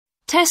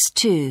Test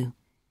 2.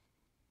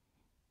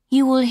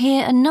 You will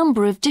hear a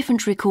number of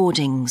different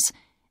recordings,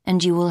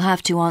 and you will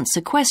have to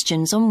answer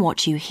questions on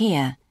what you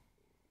hear.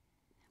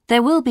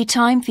 There will be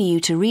time for you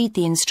to read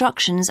the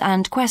instructions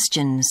and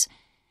questions,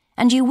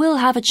 and you will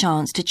have a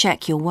chance to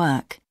check your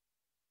work.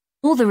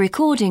 All the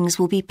recordings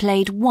will be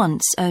played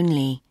once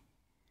only.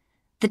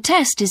 The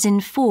test is in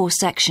 4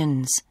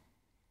 sections.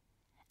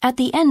 At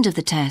the end of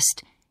the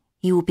test,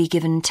 you will be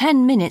given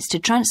 10 minutes to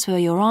transfer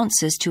your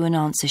answers to an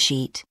answer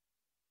sheet.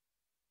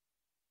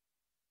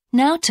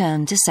 Now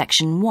turn to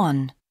Section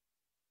 1.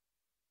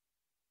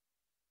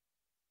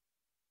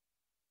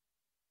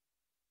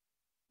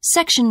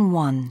 Section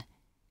 1.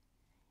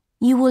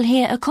 You will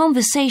hear a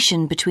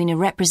conversation between a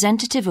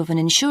representative of an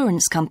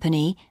insurance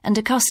company and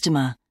a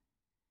customer.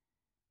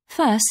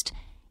 First,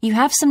 you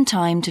have some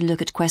time to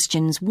look at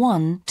questions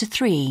 1 to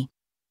 3.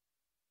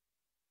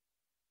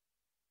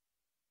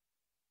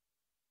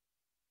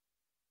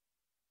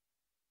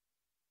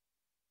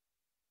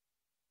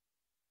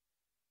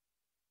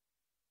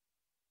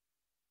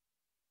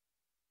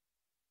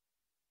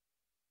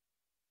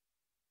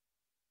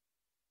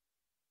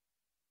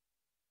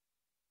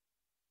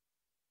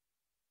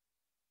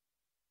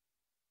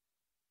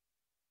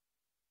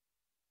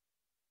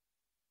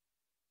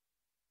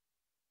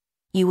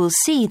 You will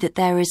see that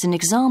there is an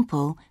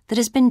example that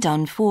has been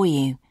done for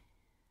you.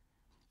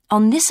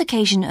 On this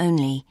occasion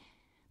only,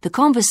 the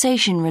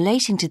conversation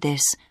relating to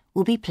this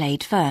will be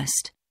played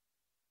first.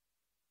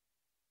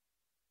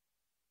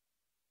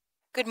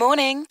 Good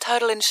morning,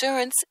 Total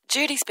Insurance.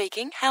 Judy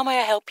speaking. How may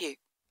I help you?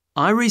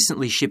 I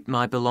recently shipped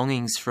my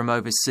belongings from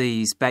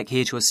overseas back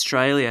here to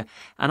Australia,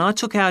 and I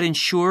took out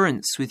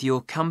insurance with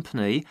your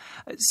company.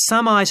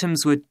 Some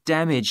items were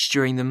damaged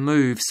during the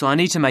move, so I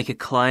need to make a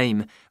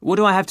claim. What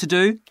do I have to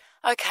do?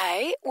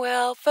 Okay,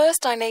 well,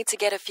 first I need to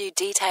get a few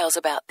details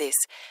about this.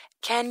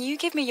 Can you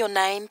give me your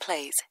name,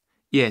 please?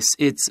 Yes,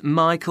 it's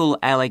Michael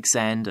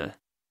Alexander.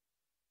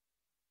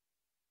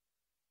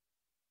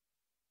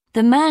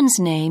 The man's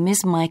name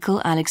is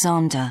Michael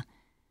Alexander,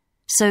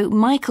 so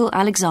Michael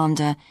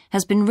Alexander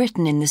has been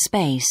written in the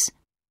space.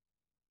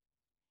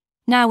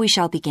 Now we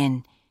shall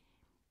begin.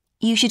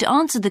 You should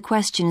answer the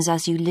questions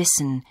as you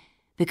listen,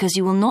 because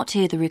you will not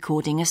hear the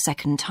recording a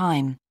second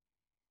time.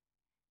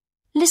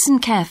 Listen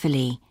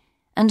carefully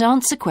and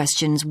answer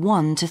questions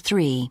 1 to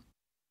 3.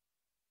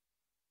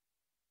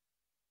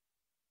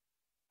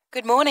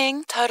 Good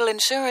morning, Total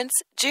Insurance.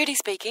 Judy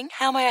speaking.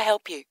 How may I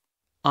help you?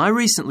 I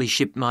recently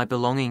shipped my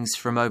belongings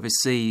from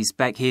overseas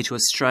back here to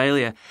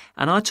Australia,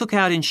 and I took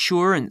out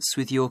insurance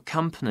with your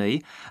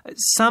company.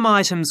 Some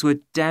items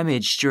were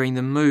damaged during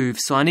the move,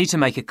 so I need to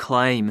make a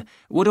claim.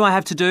 What do I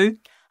have to do?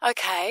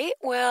 Okay,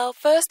 well,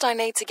 first I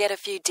need to get a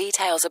few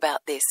details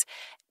about this.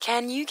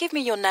 Can you give me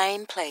your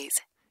name, please?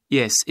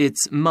 Yes,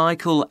 it's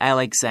Michael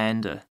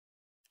Alexander.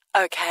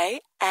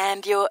 Okay,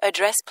 and your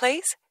address,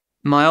 please?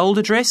 My old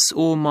address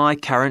or my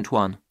current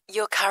one?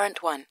 Your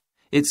current one.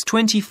 It's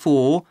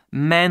 24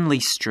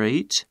 Manly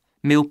Street,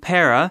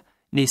 Milperra,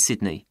 near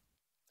Sydney.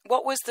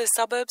 What was the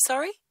suburb,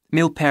 sorry?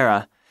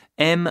 Milperra,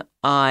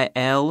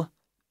 Milperra.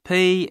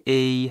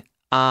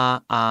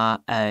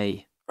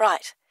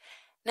 Right.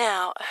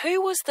 Now,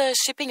 who was the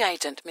shipping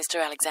agent,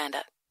 Mr.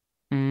 Alexander?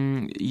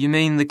 You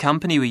mean the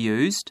company we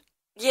used?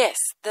 Yes,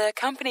 the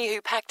company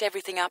who packed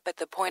everything up at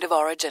the point of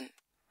origin.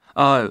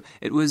 Oh,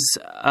 it was,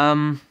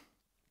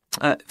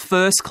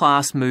 First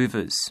Class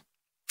Movers.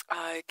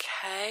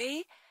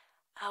 Okay.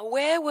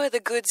 Where were the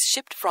goods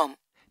shipped from?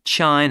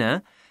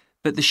 China,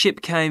 but the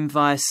ship came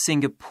via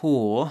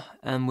Singapore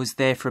and was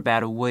there for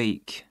about a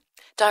week.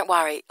 Don't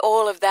worry,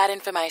 all of that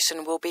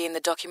information will be in the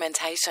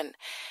documentation.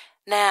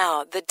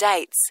 Now, the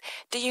dates.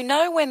 Do you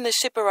know when the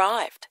ship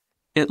arrived?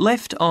 It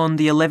left on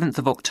the 11th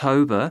of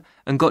October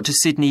and got to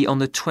Sydney on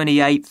the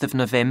 28th of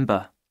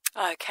November.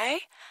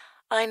 Okay.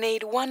 I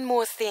need one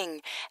more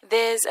thing.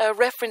 There's a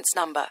reference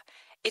number.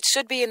 It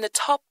should be in the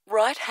top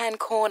right-hand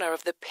corner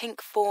of the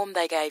pink form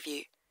they gave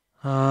you.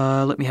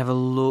 Let me have a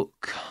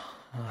look.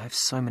 I have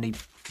so many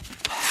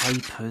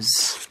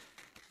papers.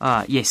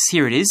 Yes,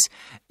 here it is.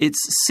 It's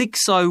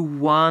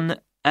 601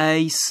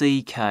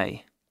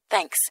 ACK.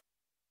 Thanks.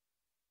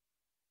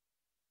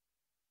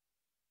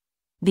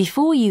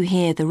 Before you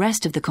hear the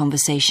rest of the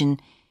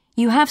conversation,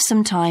 you have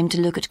some time to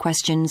look at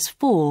questions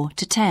 4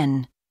 to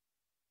 10.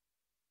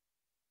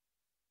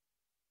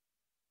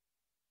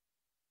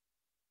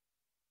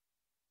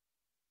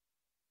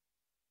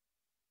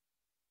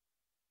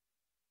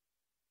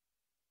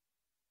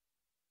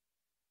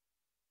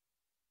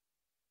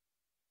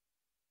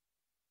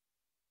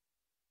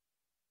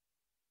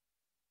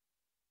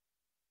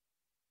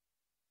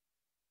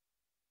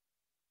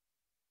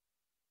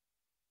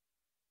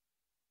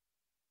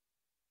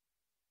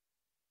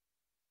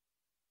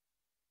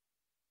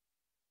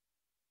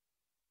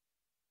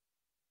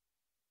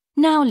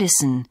 Now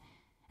listen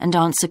and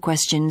answer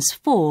questions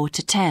 4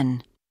 to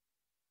 10.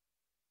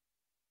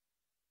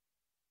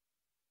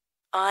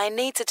 I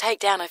need to take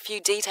down a few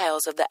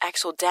details of the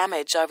actual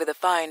damage over the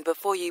phone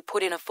before you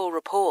put in a full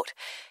report.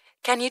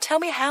 Can you tell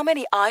me how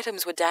many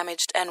items were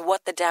damaged and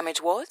what the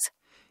damage was?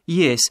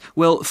 Yes,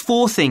 well,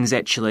 4 things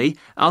actually.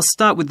 I'll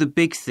start with the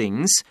big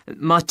things.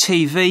 My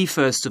TV,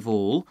 first of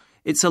all.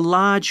 It's a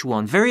large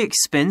one, very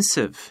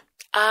expensive.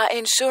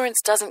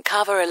 Insurance doesn't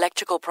cover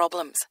electrical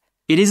problems.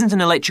 It isn't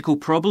an electrical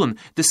problem.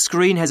 The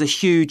screen has a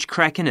huge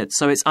crack in it,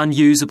 so it's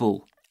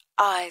unusable.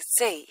 I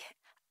see.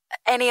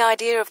 Any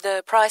idea of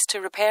the price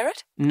to repair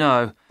it?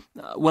 No.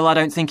 Well, I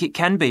don't think it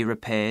can be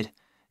repaired.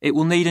 It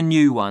will need a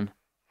new one.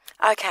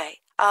 OK,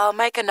 I'll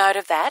make a note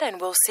of that and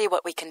we'll see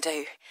what we can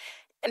do.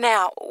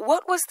 Now,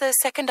 what was the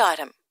second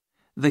item?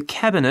 The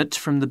cabinet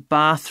from the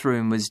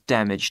bathroom was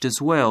damaged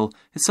as well.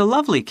 It's a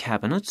lovely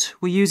cabinet.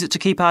 We use it to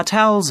keep our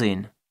towels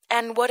in.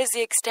 And what is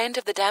the extent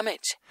of the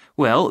damage?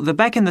 Well, the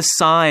back and the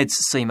sides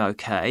seem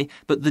okay,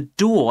 but the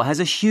door has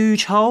a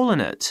huge hole in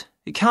it.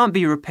 It can't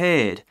be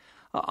repaired.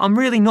 I'm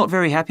really not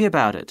very happy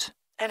about it.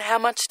 And how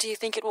much do you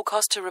think it will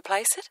cost to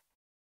replace it?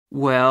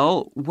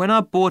 Well, when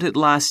I bought it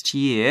last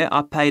year,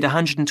 I paid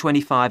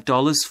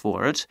 $125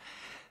 for it.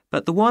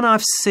 But the one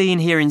I've seen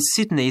here in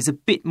Sydney is a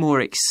bit more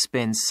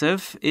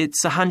expensive.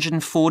 It's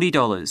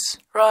 $140.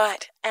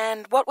 Right.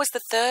 And what was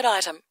the third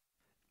item?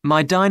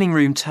 My dining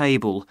room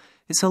table.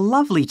 It's a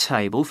lovely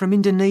table from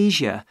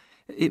Indonesia.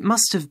 It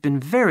must have been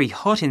very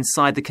hot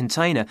inside the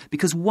container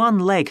because one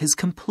leg has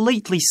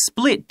completely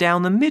split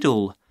down the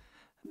middle.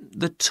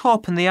 The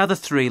top and the other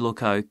 3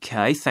 look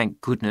okay,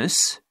 thank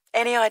goodness.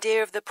 Any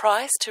idea of the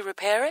price to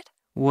repair it?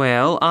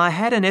 Well, I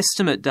had an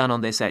estimate done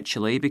on this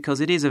actually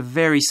because it is a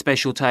very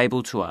special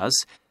table to us.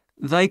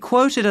 They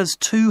quoted us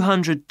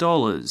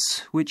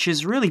 $200, which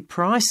is really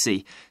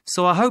pricey,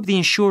 so I hope the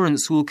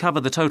insurance will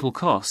cover the total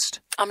cost.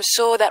 I'm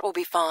sure that will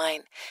be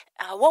fine.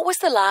 What was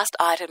the last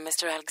item,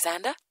 Mr.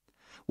 Alexander?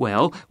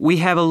 Well, we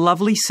have a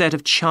lovely set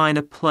of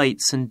china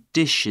plates and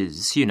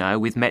dishes,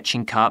 with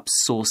matching cups,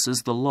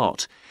 saucers, the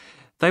lot.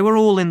 They were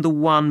all in the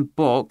one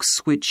box,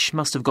 which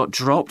must have got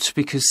dropped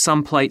because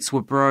some plates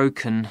were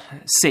broken.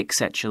 6,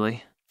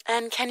 actually.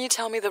 And can you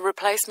tell me the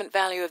replacement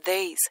value of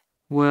these?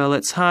 Well,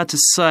 it's hard to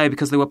say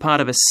because they were part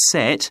of a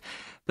set,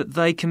 but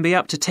they can be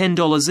up to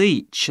 $10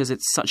 each as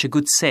it's such a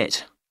good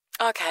set.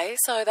 OK,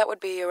 so that would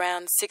be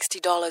around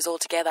 $60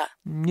 altogether.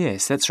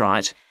 Yes, that's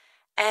right.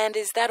 And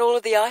is that all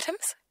of the items?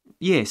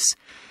 Yes.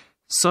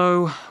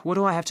 So, what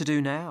do I have to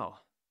do now?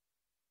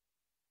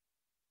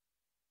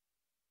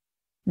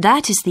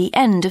 That is the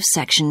end of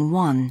section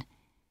 1.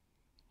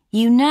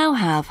 You now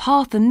have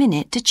half a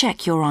minute to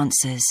check your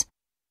answers.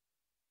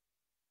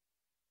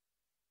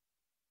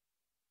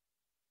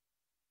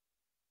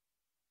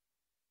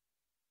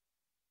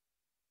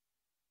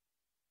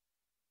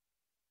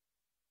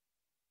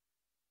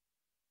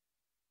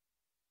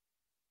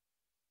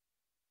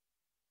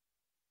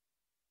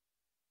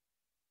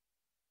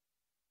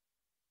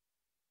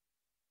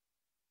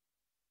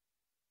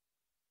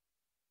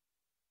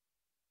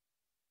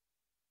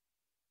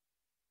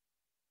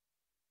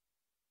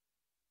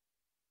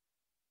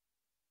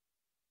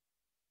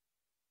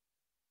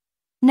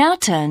 Now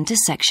turn to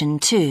section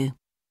 2.